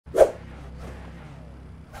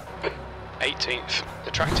18th.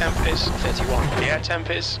 The track temp is 31. The air temp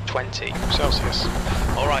is 20 Celsius.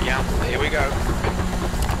 Alright, Jan, here we go.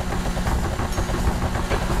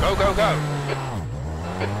 Go, go, go.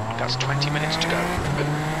 That's 20 minutes to go.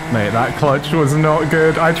 Mate, that clutch was not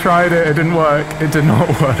good. I tried it, it didn't work. It did not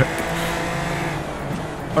work.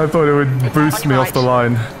 I thought it would boost me off the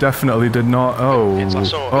line. Definitely did not. Oh,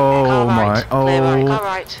 oh my, oh.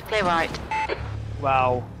 Clear right.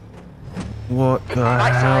 Wow. What the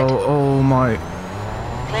hell? Oh my.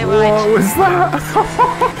 Clear right. What was that?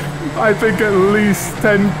 I think at least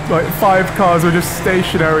 10, like 5 cars were just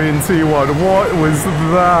stationary in T1. What was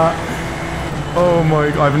that? Oh my,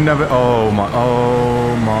 I've never, oh my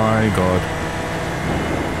god.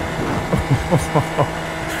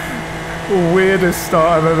 Weirdest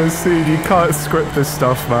start I've ever seen. You can't script this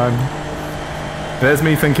stuff, man. There's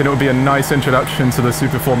me thinking it would be a nice introduction to the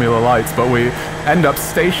Super Formula Lights, but we end up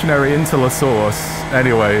stationary into La Source.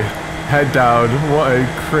 Anyway, head down. What a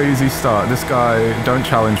crazy start. This guy, don't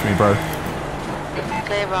challenge me, bro.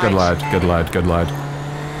 Clear right. Good lad, good lad, good lad.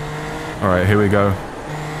 Alright, here we go.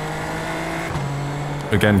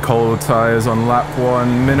 Again, cold tyres on lap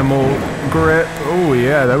 1, minimal grip. Oh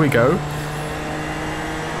yeah, there we go.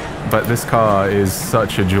 But this car is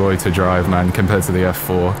such a joy to drive, man, compared to the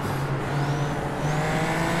F4.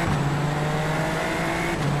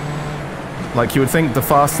 Like, you would think the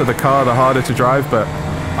faster the car, the harder to drive, but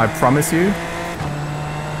I promise you,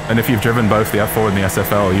 and if you've driven both the F4 and the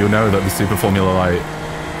SFL, you'll know that the Super Formula Light,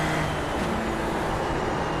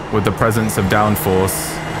 with the presence of downforce,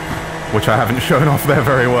 which I haven't shown off there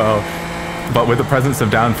very well, but with the presence of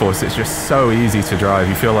downforce, it's just so easy to drive.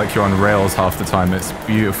 You feel like you're on rails half the time. It's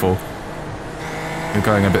beautiful. You're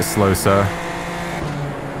going a bit slow, sir.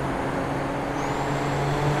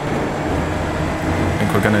 I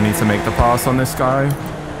think we're going to need to make the pass on this guy.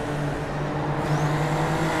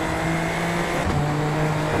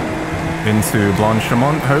 Into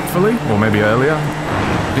Blanchemont, hopefully, or maybe earlier.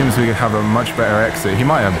 Seems we have a much better exit. He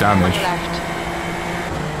might have damage.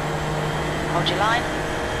 Hold your line.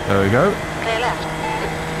 There we go. Clear left.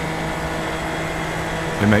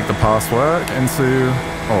 We make the pass work into,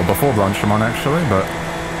 oh, before Blanchemont actually, but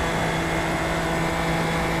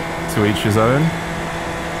to each his own.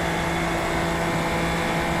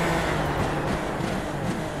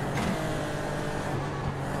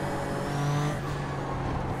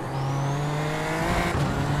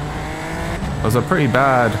 It was a pretty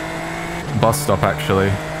bad bus stop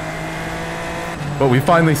actually. But we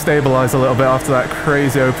finally stabilized a little bit after that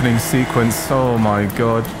crazy opening sequence. Oh my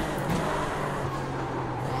god.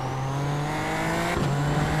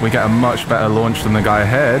 We get a much better launch than the guy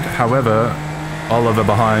ahead. However, Oliver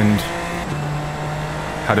behind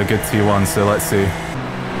had a good T1, so let's see.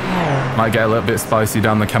 Might get a little bit spicy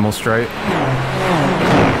down the Kemmel Straight.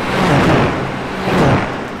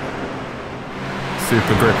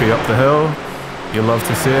 Super grippy up the hill. You love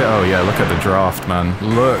to see it. Oh yeah, look at the draft, man.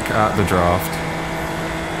 Look at the draft.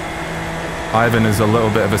 Ivan is a little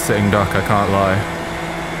bit of a sitting duck, I can't lie.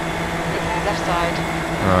 Left side.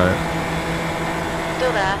 Right.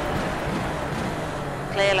 Still there.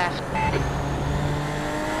 Clear left.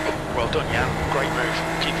 Well done, Jan. Great move.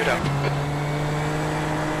 Keep it up.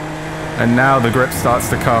 And now the grip starts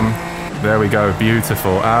to come. There we go.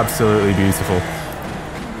 Beautiful. Absolutely beautiful.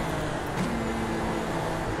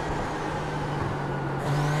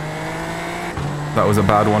 That was a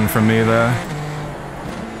bad one from me there.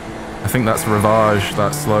 I think that's Rivage,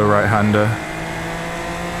 that slow right-hander.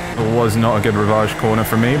 It was not a good Rivage corner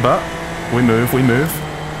for me, but we move, we move.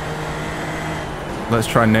 Let's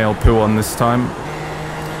try and nail Poo on this time.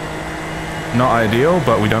 Not ideal,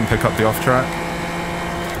 but we don't pick up the off-track.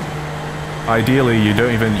 Ideally, you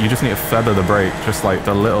just need to feather the brake, just like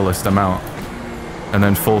the littlest amount. And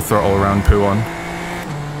then full throttle around Poo on.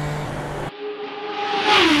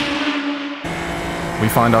 We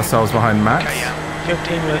find ourselves behind Max. Okay, yeah.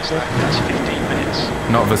 15 minutes left. That's 15 minutes.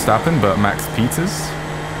 Not Verstappen, but Max Peters.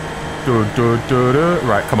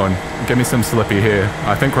 Right, come on. Give me some slippy here.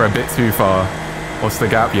 I think we're a bit too far. What's the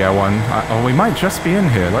gap? Yeah, 1. Oh, we might just be in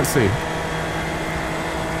here. Let's see.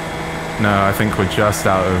 No, I think we're just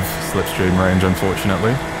out of slipstream range,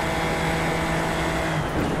 unfortunately.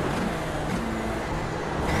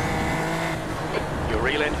 You're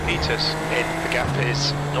reeling, Peters. In. The gap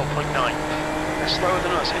is 0.9. They're slower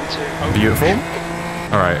than us into... Beautiful.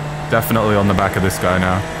 Alright, definitely on the back of this guy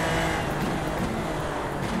now.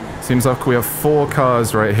 Seems like we have 4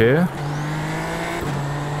 cars right here.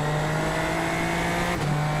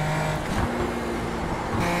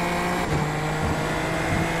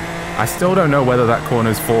 I still don't know whether that corner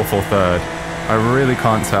is 4th or 3rd. I really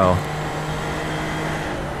can't tell.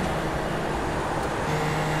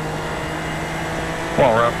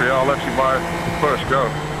 Well, Raphael, I'll let you buy it first. Go.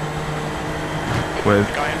 We're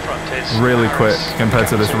The guy in front is really quick compared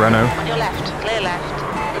to this Renault. On your left, clear left.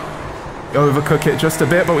 Overcook it just a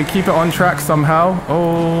bit, but we keep it on track somehow.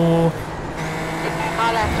 Oh.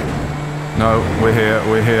 Car left. No, we're here.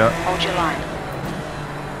 Hold your line.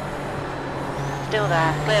 Still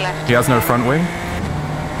there, clear left. He has no front wing.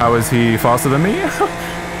 How is he faster than me?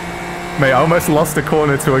 Mate, I almost lost a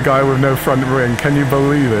corner to a guy with no front wing. Can you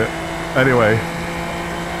believe it? Anyway,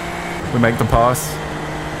 we make the pass.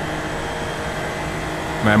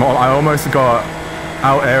 Man, I almost got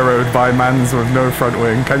out-aeroed by mans with no front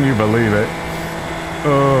wing. Can you believe it?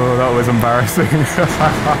 Oh, that was embarrassing.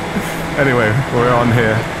 Anyway, we're on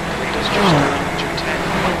here. leaders just going to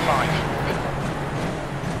 10.5.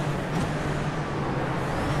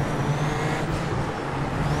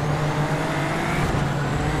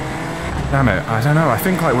 Damn it, I don't know. I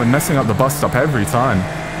think like we're messing up the bus stop every time.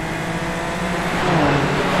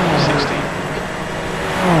 60.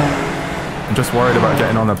 I'm just worried about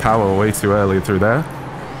getting on the power way too early through there.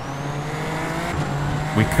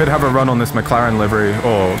 We could have a run on this McLaren livery,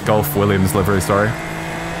 or Gulf Williams livery, sorry.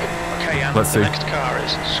 Okay, and Let's see. the next car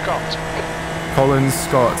is Scott. Collins,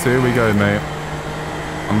 Scott, here we go, mate.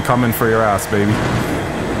 I'm coming for your ass, baby.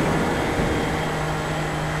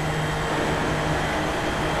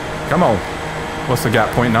 Come on. What's the gap?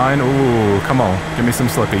 0.9? Ooh, come on. Give me some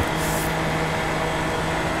slippy.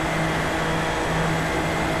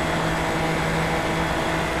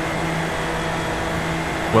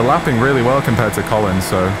 We're lapping really well compared to Collins,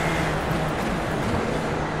 so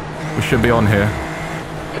we should be on here.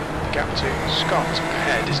 The gap to Scott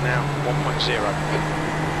ahead is now 1.0.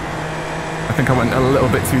 I think I went a little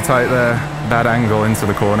bit too tight there. Bad angle into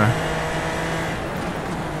the corner.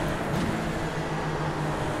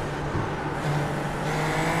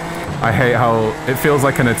 I hate how it feels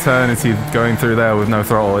like an eternity going through there with no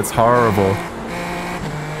throttle. It's horrible.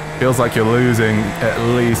 Feels like you're losing at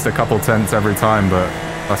least a couple tenths every time, but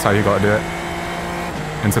that's how you gotta do it.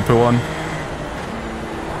 Into P1.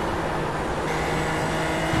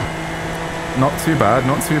 Not too bad,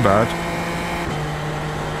 not too bad.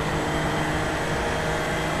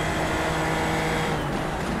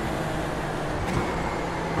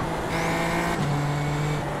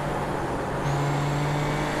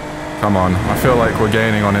 Come on, I feel like we're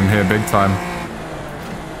gaining on him here big time.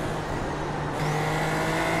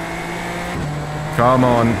 Come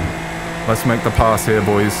on. Let's make the pass here,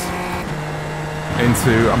 boys.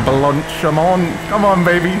 Into Galahad. Come on,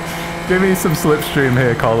 baby. Give me some slipstream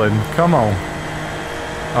here, Colin. Come on.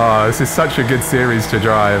 Oh, this is such a good series to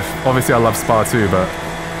drive. Obviously, I love Spa too, but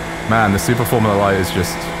man, the Super Formula Light is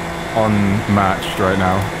just unmatched right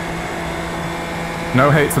now. No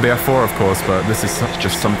hate to the F4, of course, but this is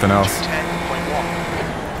just something else. 10.1.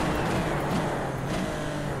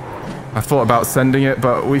 I thought about sending it,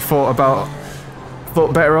 but we thought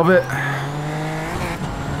better of it.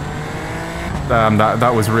 Damn,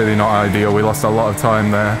 that was really not ideal. We lost a lot of time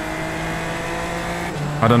there.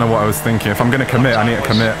 I don't know what I was thinking. If I'm going to commit, I need to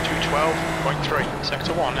commit. 212.3.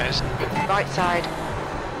 Sector 1 is Right side.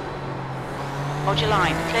 Hold your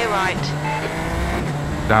line, clear right.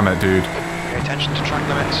 Damn it, dude. pay attention to track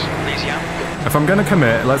limits. Please, Jan. If I'm going to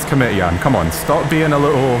commit, let's commit, Jan. Come on, stop being a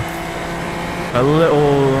little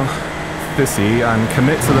pissy and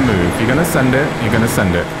commit to the move. You're going to send it, you're going to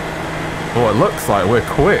send it. Oh, it looks like we're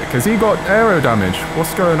quick. Has he got aero damage?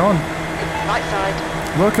 What's going on? Right side.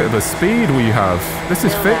 Look at the speed we have. This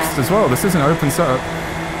is fixed as well. This isn't open setup.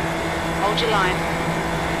 Hold your line.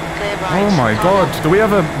 Clear right. Oh my god. Do we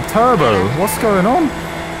have a turbo? What's going on?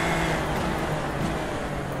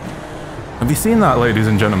 Have you seen that, ladies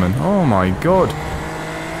and gentlemen? Oh my god.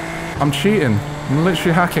 I'm cheating. I'm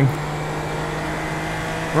literally hacking.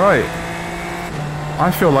 Right.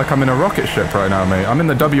 I feel like I'm in a rocket ship right now, mate. I'm in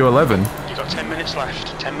the W11. You've got 10 minutes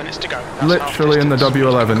left. 10 minutes to go. That's Literally in the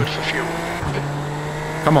W11. Good for fuel.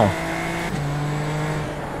 Come on.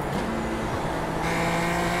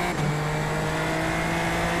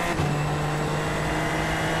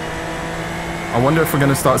 I wonder if we're going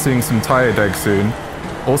to start seeing some tire deg soon.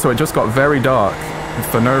 Also, it just got very dark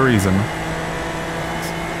for no reason.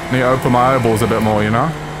 Need to open my eyeballs a bit more, you know?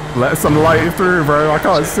 Let some light through, bro. I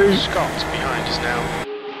can't see. Scott behind us now.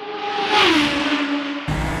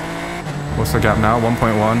 What's the gap now?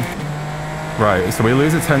 1.1. Right, so we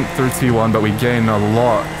lose a tenth through T1, but we gain a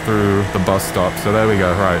lot through the bus stop. So there we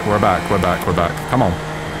go. Right, we're back, we're back, we're back. Come on.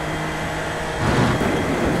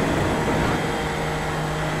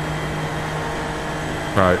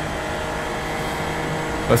 Right.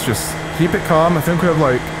 Let's just keep it calm. I think we have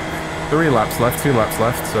like 3 laps left, 2 laps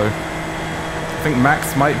left, so I think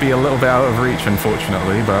Max might be a little bit out of reach,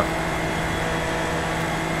 unfortunately, but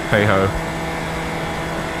hey-ho.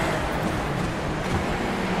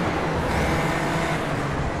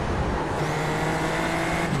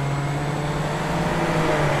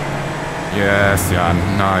 Yes, Jan.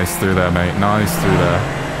 Nice through there, mate. Nice through there.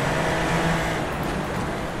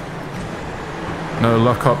 No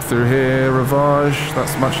lock up through here, Ravage.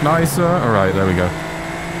 That's much nicer. Alright, there we go.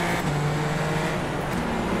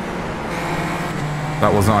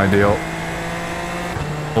 That wasn't ideal.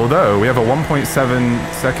 Although, we have a 1.7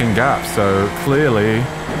 second gap, so clearly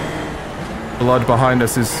Blood behind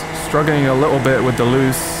us is struggling a little bit with the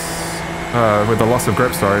loss of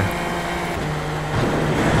grip, sorry.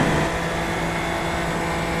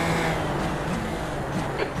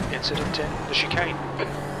 Incident in the chicane.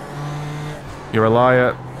 You're a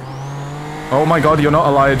liar. Oh my god, you're not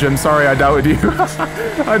a liar, Jim. Sorry, I doubted you.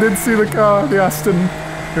 I didn't see the car, the Aston.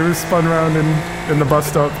 It was spun around in the bus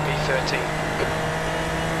stop. B13.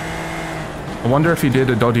 I wonder if he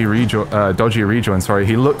did a dodgy rejoin, sorry.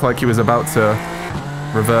 He looked like he was about to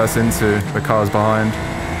reverse into the cars behind.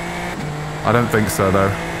 I don't think so,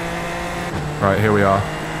 though. Right, here we are.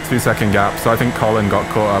 2 second gap. So I think Colin got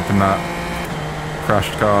caught up in that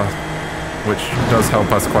crashed car, which does help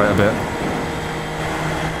us quite a bit.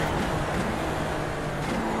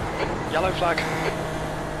 Yellow flag.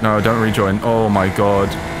 No, don't rejoin. Oh my god.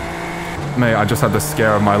 Mate, I just had the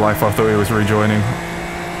scare of my life. I thought he was rejoining.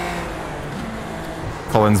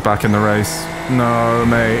 Colin's back in the race. No,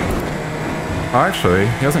 mate. Oh, actually,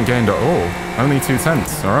 he hasn't gained at all. Only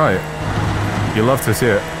 2/10. Alright. You love to see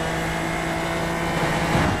it.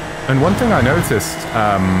 And one thing I noticed,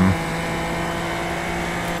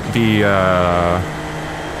 There's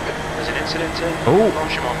an incident in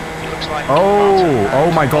Francorchamps. He looks like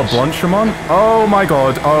oh my god, Blanchimont? Oh my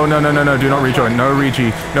god. Oh, no, do not rejoin. No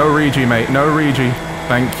regi. No regi, mate. No regi.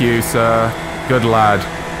 Thank you, sir. Good lad.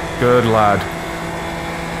 Good lad.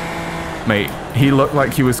 Mate, he looked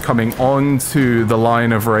like he was coming onto the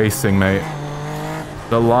line of racing, mate.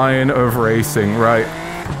 The line of racing, right.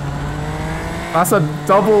 That's a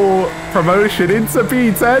double promotion into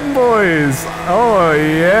P10, boys. Oh,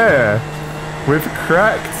 yeah. We've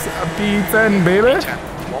cracked a P10, baby. P10.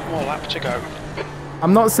 One more lap to go.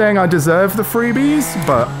 I'm not saying I deserve the freebies,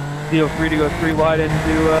 but... Feel free to go 3 wide and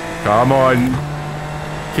do... Come on.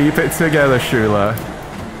 Keep it together, Shula.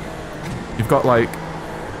 You've got, like,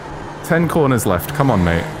 10 corners left. Come on,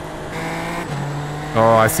 mate.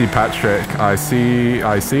 Oh, I see Patrick. I see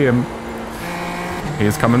him.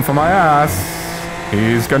 He's coming for my ass.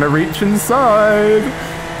 He's gonna reach inside.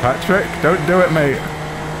 Patrick, don't do it, mate.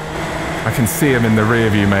 I can see him in the rear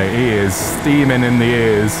view, mate. He is steaming in the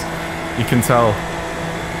ears. You can tell.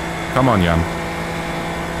 Come on, Jan.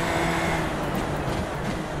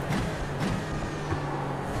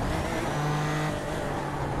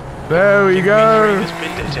 There we go. Has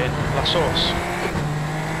pinned it in La Source.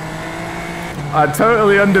 A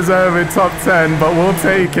totally undeserved top 10, but we'll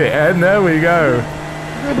take it. And there we go.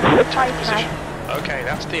 Position. Okay,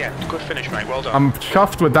 that's the end. Good finish, mate. Well done. I'm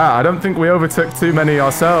chuffed with that. I don't think we overtook too many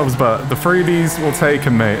ourselves, but the freebies will take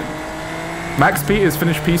them, mate. Max Peters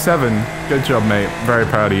finished P7. Good job, mate. Very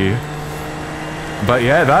proud of you. But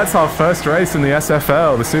yeah, that's our first race in the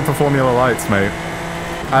SFL, the Super Formula Lights, mate.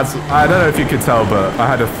 As I don't know if you could tell, but I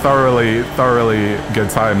had a thoroughly good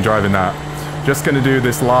time driving that. Just going to do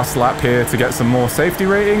this last lap here to get some more safety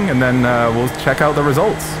rating, and then we'll check out the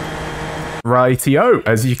results. Rightio,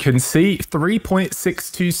 as you can see,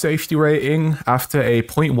 3.62 safety rating after a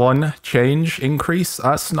 0.1 change increase.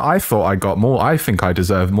 I thought I got more. I think I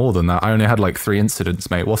deserve more than that. I only had like 3 incidents,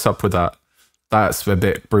 mate. What's up with that? That's a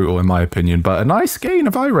bit brutal in my opinion, but a nice gain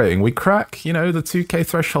of iRating. We crack, you know, the 2K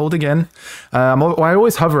threshold again. I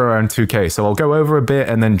always hover around 2K, so I'll go over a bit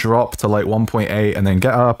and then drop to like 1.8 and then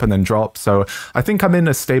get up and then drop. So I think I'm in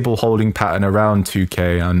a stable holding pattern around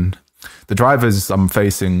 2K, and the drivers I'm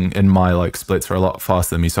facing in my like splits are a lot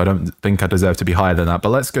faster than me, so I don't think I deserve to be higher than that.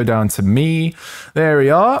 But let's go down to me. There we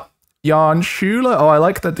are. Jan Schuler. Oh, I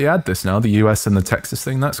like that they add this now, the US and the Texas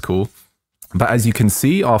thing. That's cool. But as you can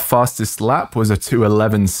see, our fastest lap was a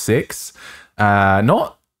 2:11.6.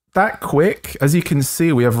 Not that quick. As you can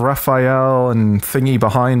see, we have Raphael and Thingy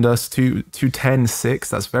behind us, 2:10.6.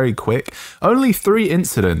 That's very quick. Only 3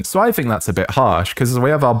 incidents, so I think that's a bit harsh, because we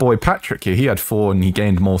have our boy Patrick here. He had 4 and he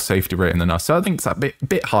gained more safety rating than us, so I think it's a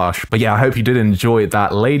bit harsh. But yeah, I hope you did enjoy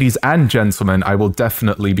that. Ladies and gentlemen, I will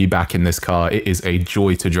definitely be back in this car. It is a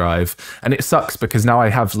joy to drive, and it sucks because now I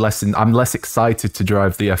have I'm less excited to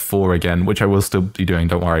drive the F4 again, which I will still be doing,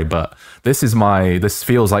 don't worry, but this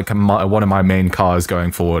feels like one of my main cars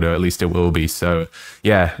going forward. order, at least it will be. So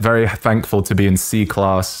yeah, very thankful to be in C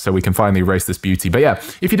class so we can finally race this beauty. But yeah,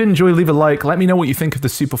 if you did enjoy, leave a like. Let me know what you think of the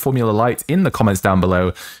Super Formula Light in the comments down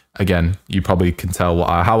below. Again, you probably can tell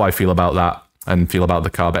how I feel about that and feel about the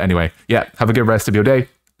car. But anyway, yeah, have a good rest of your day.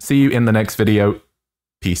 See you in the next video.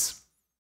 Peace.